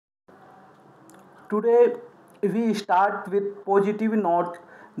Today we start with positive note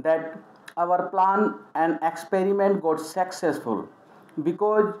that our plan and experiment got successful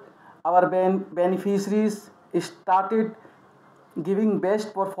because our beneficiaries started giving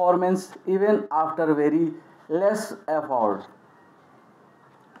best performance even after very less effort.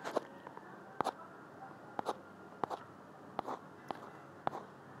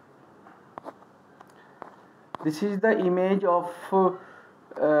 This is the image of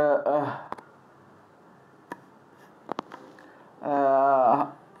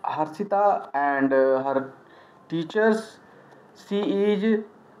Harshita and her teachers. She is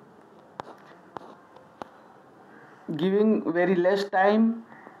giving very less time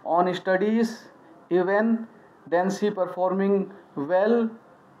on studies, even then she performing well.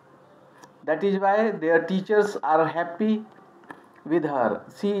 That is why their teachers are happy with her.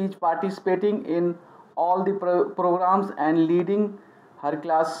 She is participating in all the programs and leading her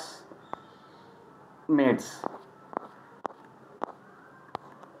class mates.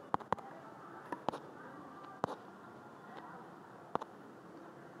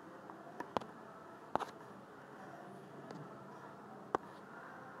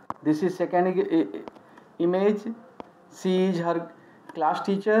 This is second image. She is her class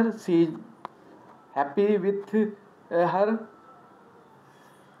teacher. She is happy with her.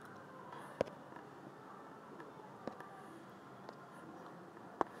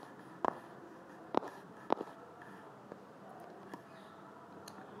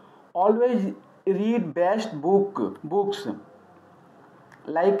 Always read best books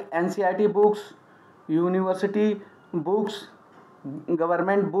like NCERT books, university books,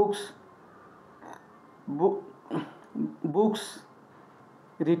 government books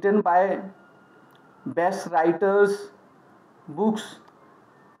written by best writers, books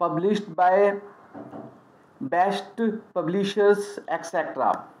published by best publishers,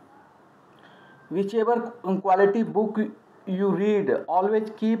 etc. Whichever quality book you read,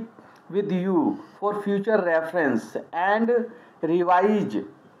 always keep with you for future reference and revise.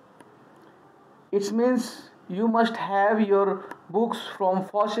 It means you must have your books from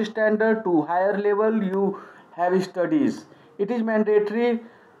first standard to higher level you have studies. It is mandatory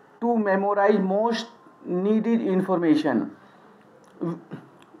to memorize most needed information.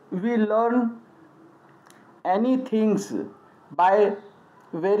 We learn any things by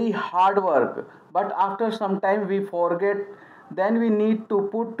very hard work, but after some time we forget. Then we need to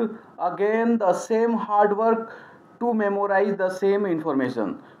put again the same hard work to memorize the same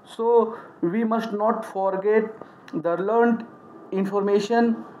information. So we must not forget the learned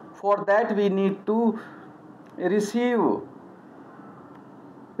information. For that we need to receive,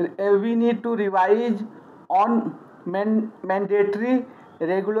 we need to revise on mandatory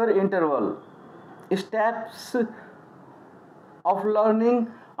regular interval. Steps of learning,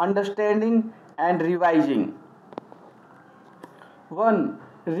 understanding and revising. 1.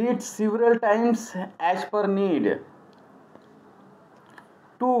 Read several times as per need.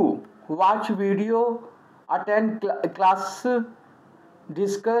 2. Watch video, attend class,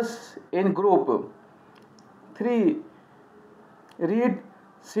 discuss in group. 3. Read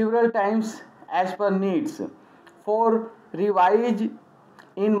several times as per needs. 4. Revise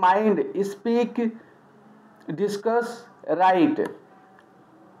in mind, speak, discuss, write.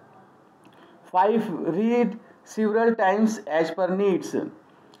 5. Read several times as per needs.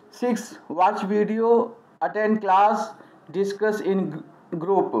 6. Watch video, attend class, discuss in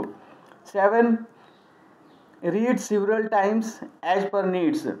group. 7. Read several times as per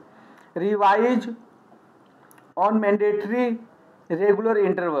needs. Revise on mandatory regular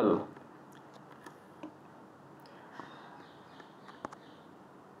interval.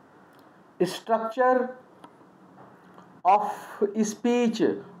 Structure of speech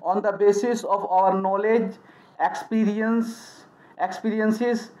on the basis of our knowledge, experiences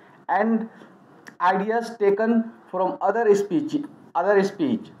and ideas taken from other speech.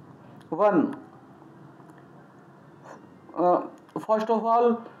 1. First of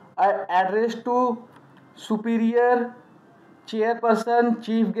all, address to superior, chairperson,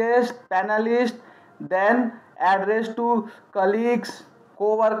 chief guest, panelist, then address to colleagues,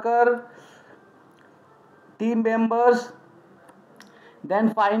 co-worker, team members.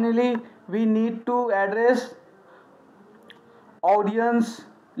 Then finally we need to address audience,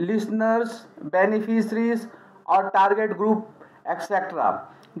 listeners, beneficiaries or target group, etc.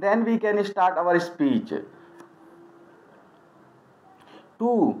 Then we can start our speech.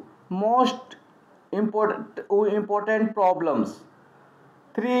 2. Most important problems.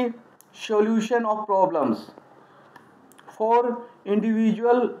 3. Solution of problems. 4.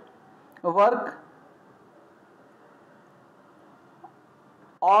 Individual work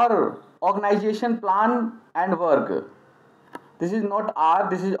or organization, plan and work. This is not R,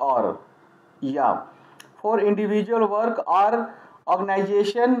 this is or. Yeah. For individual work or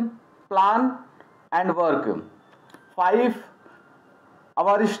organization, plan and work. 5.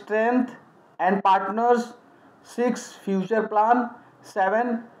 Our strength and partners. 6. Future plan.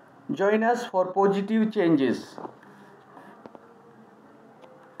 7. Join us for positive changes.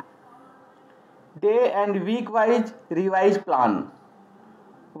 Day and week wise revise plan.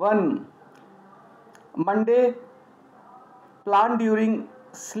 1. Monday, plan during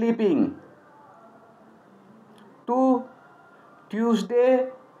sleeping. 2. Tuesday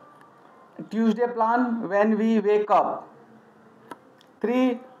plan when we wake up.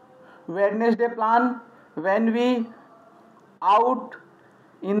 3. Wednesday plan when we out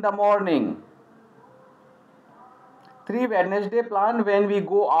in the morning. 3. Wednesday plan when we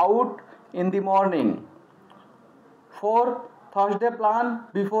go out in the morning. 4. Thursday plan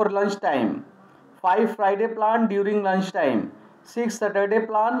before lunchtime. 5. Friday plan during lunchtime. 6. Saturday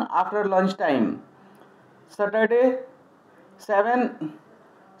plan after lunchtime. 7.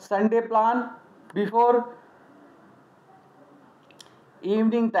 Sunday plan before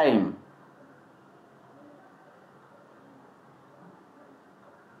evening time.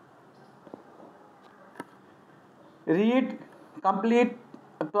 Read complete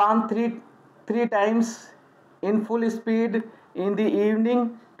plan three times in full speed in the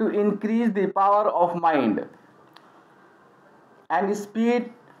evening to increase the power of mind and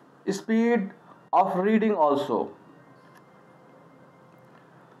speed of reading also.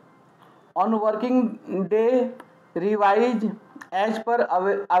 On working day, revise as per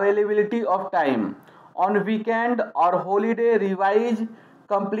availability of time. On weekend or holiday, revise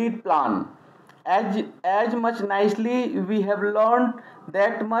complete plan. As much nicely we have learned,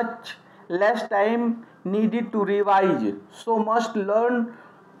 that much less time needed to revise. So must learn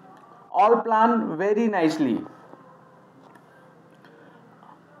all plan very nicely.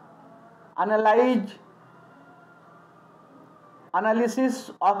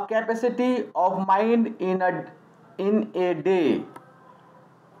 Analysis of capacity of mind in a day.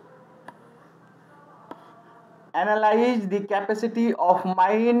 Analyze the capacity of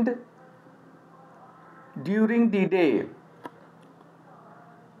mind during the day.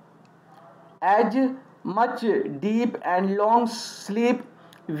 As much deep and long sleep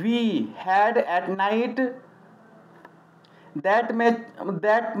we had at night, that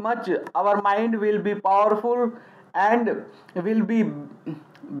much our mind will be powerful and will be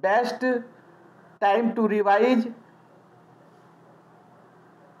best time to revise,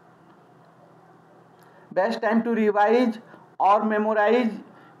 or memorize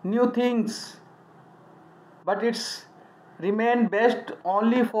new things, but it's remain best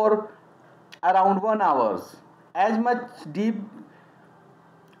only for around 1 hour. As much deep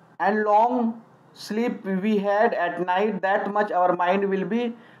and long sleep we had at night, that much our mind will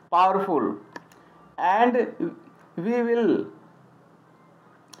be powerful, and we will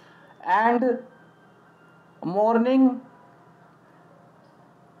and morning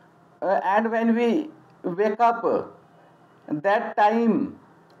and when we wake up, that time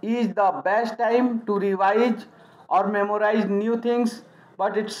is the best time to revise or memorize new things,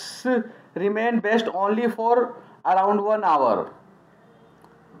 but it's remain best only for around 1 hour.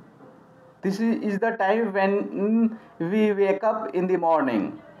 This is the time when we wake up in the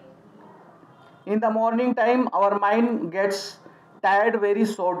morning. In the morning time, our mind gets tired very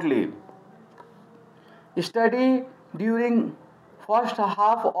shortly. Study during first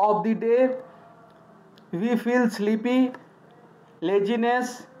half of the day, we feel sleepy,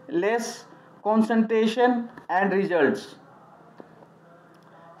 laziness, less concentration and results.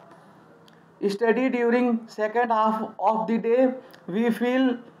 Study during second half of the day, we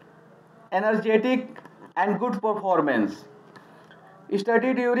feel energetic and good performance.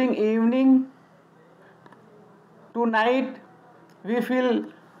 Study during evening to night, we feel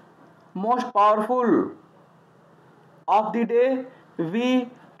most powerful of the day. We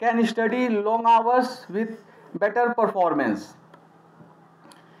can study long hours with better performance.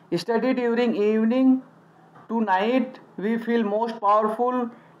 Study during evening to night, we feel most powerful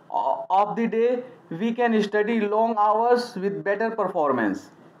of the day. We can study long hours with better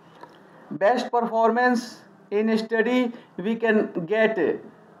performance. Best performance in study we can get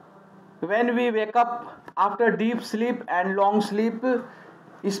when we wake up after deep sleep and long sleep,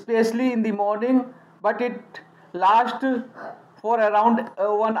 especially in the morning, but it lasts for around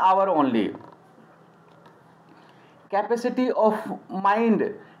 1 hour only. Capacity of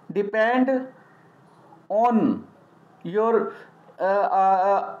mind depend on your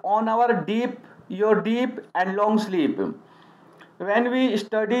on our deep and long sleep. When we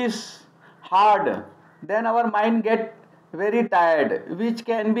study hard, then our mind get very tired, which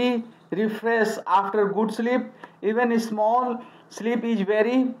can be refreshed after good sleep. Even small sleep is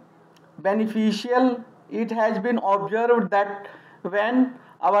very beneficial. It has been observed that when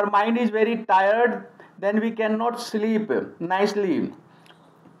our mind is very tired, then we cannot sleep nicely.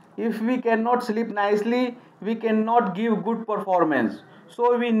 If we cannot sleep nicely, we cannot give good performance.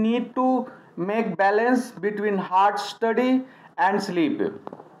 So we need to make balance between hard study and sleep.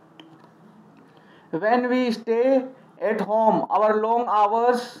 When we stay at home, our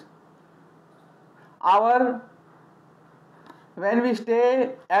when we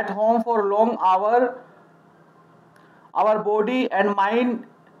stay at home for long hour, our body and mind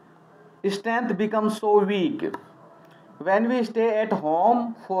strength becomes so weak. When we stay at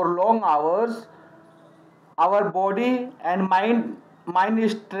home for long hours, our body and mind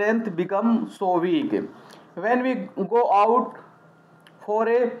strength become so weak. When we go out for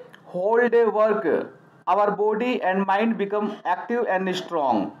a whole day work, our body and mind become active and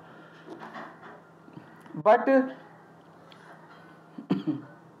strong. But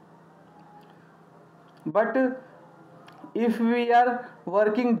but if we are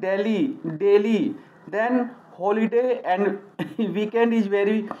working daily, then holiday and weekend is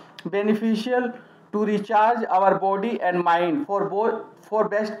very beneficial to recharge our body and mind for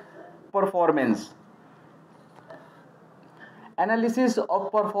best performance. Analysis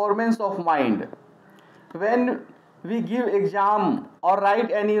of performance of mind. When we give exam or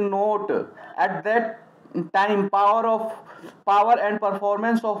write any note, at that time power and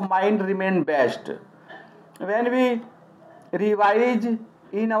performance of mind remain best. When we revise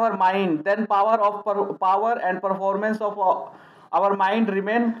in our mind, then power and performance of our mind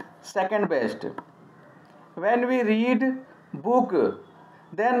remain second best. When we read book,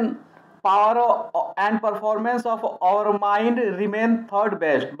 then and performance of our mind remain third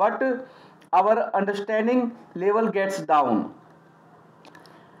best, but our understanding level gets down.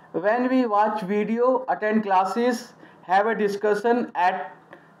 When we watch video, attend classes, have a discussion, at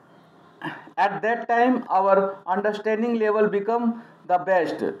that time our understanding level become the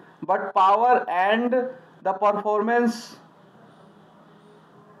best, but power and the performance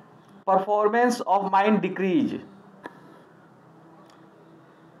of mind decrease.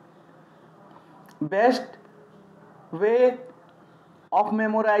 Best way of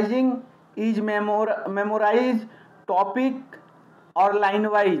memorizing is memorize topic or line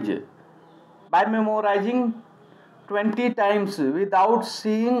wise by memorizing 20 times without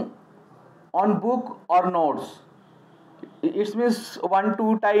seeing on book or notes. It means 1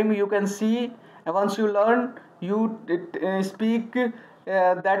 2 time you can see, and once you learn you speak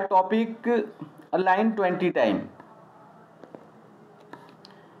that topic a line 20 time.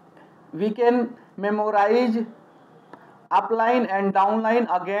 We can memorize upline and downline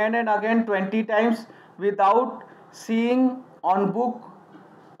again and again 20 times without seeing on book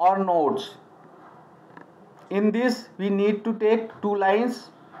or notes. In this we need to take 2 lines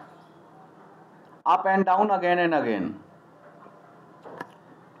up and down again and again.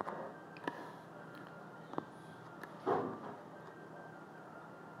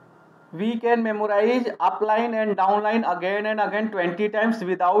 We can memorize upline and downline again and again 20 times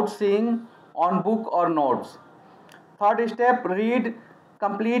without seeing on book or notes. Third step, read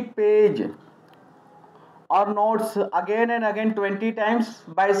complete page or notes again and again 20 times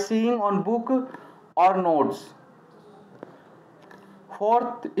by seeing on book or notes.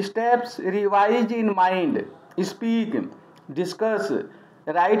 Fourth steps, revise in mind, speak, discuss,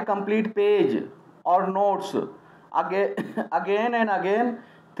 write complete page or notes again, again and again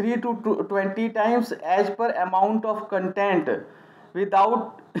 3 to 20 times as per amount of content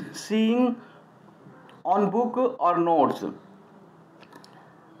without seeing on book or notes.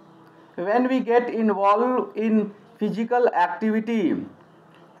 When we get involved in physical activity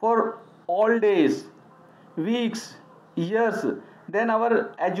for all days, weeks, years, then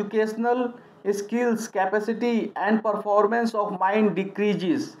our educational skills, capacity and performance of mind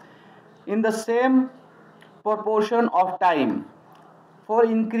decreases in the same proportion of time. For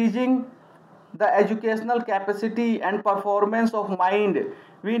increasing the educational capacity and performance of mind,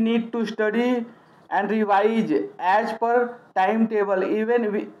 we need to study and revise as per timetable,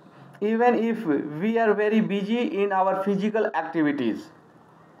 even if we are very busy in our physical activities.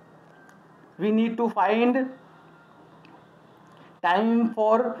 We need to find time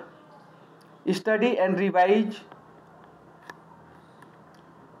for study and revise.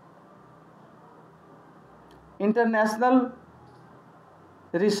 International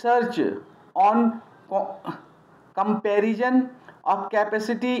research on comparison of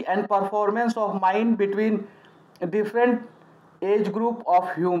capacity and performance of mind between different age group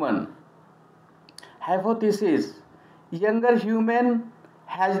of human. Hypothesis: younger human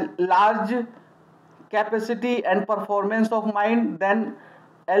has large capacity and performance of mind than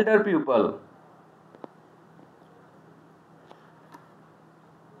elder people.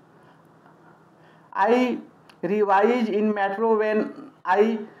 I revise in metro when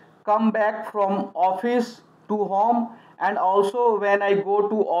I come back from office to home, and also when I go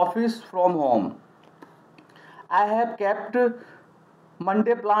to office from home. I have kept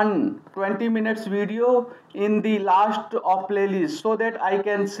Monday plan 20 minutes video in the last of playlist so that I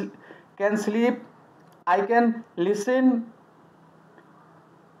can sleep. I can listen.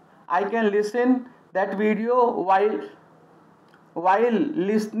 I can listen that video while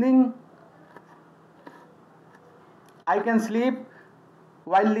listening. I can sleep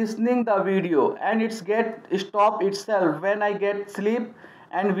while listening the video, and it's get stop itself when I get sleep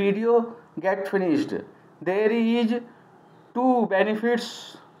and video get finished. There is two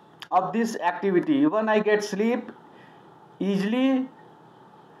benefits of this activity. One, I get sleep easily,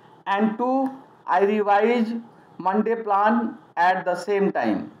 and two, I revise Monday plan at the same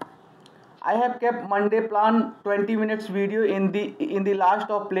time. I have kept Monday plan 20 minutes video in the last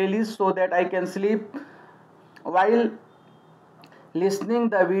of playlist so that I can sleep while listening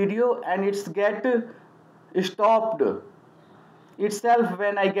the video, and it's get stopped itself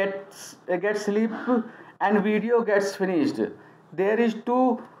when I get sleep and video gets finished. There is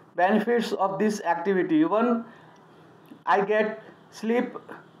two benefits of this activity. One, I get sleep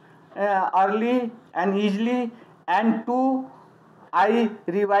early and easily, and two, I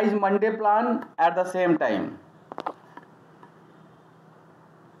revise Monday plan at the same time.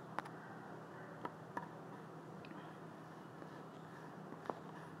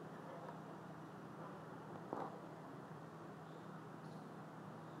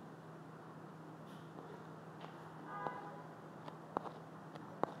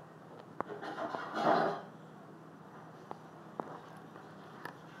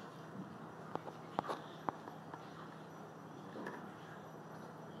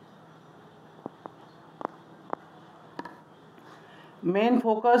 Main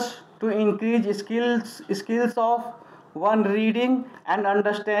focus to increase skills of one, reading and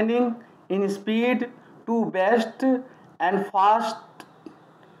understanding in speed; two, best and fast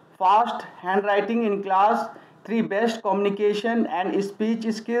handwriting in class; three, best communication and speech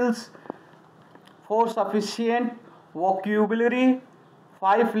skills; four, sufficient vocabulary;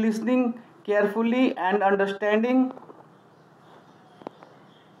 five, listening carefully and understanding.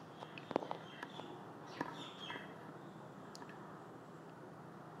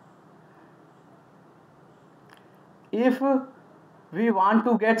 If we want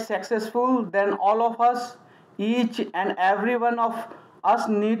to get successful, then all of us, each and every one of us,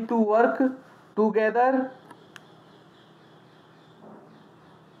 need to work together.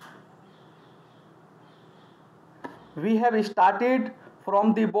 We have started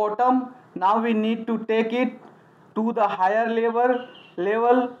from the bottom. Now we need to take it to the higher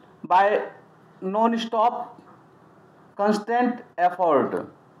level by non-stop constant effort.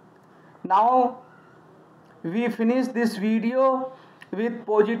 Now we finish this video with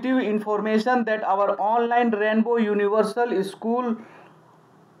positive information that our online Rainbow Universal School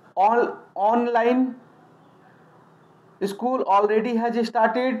online school already has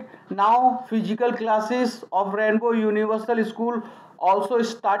started. Now physical classes of Rainbow Universal School also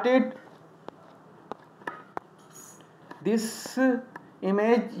started. This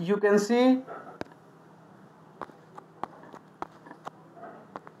image you can see.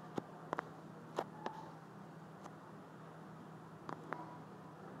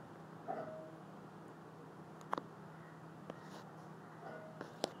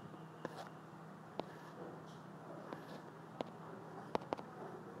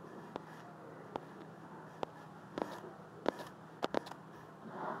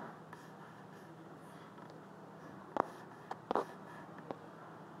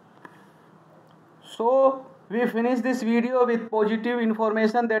 So we finish this video with positive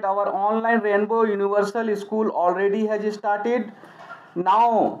information that our online Rainbow Universal School already has started.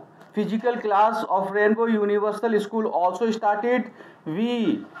 Now physical class of Rainbow Universal School also started.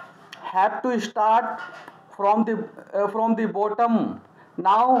 We have to start from the bottom.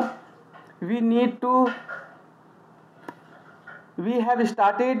 Now we need to we have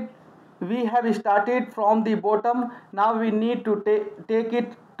started from the bottom. Now we need to take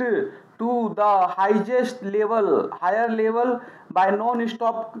it to the higher level by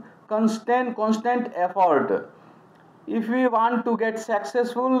non-stop constant effort. If we want to get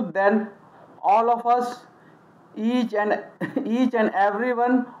successful, then all of us, each and each and every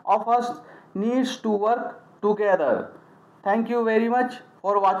one of us, needs to work together. Thank you very much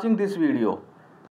for watching this video.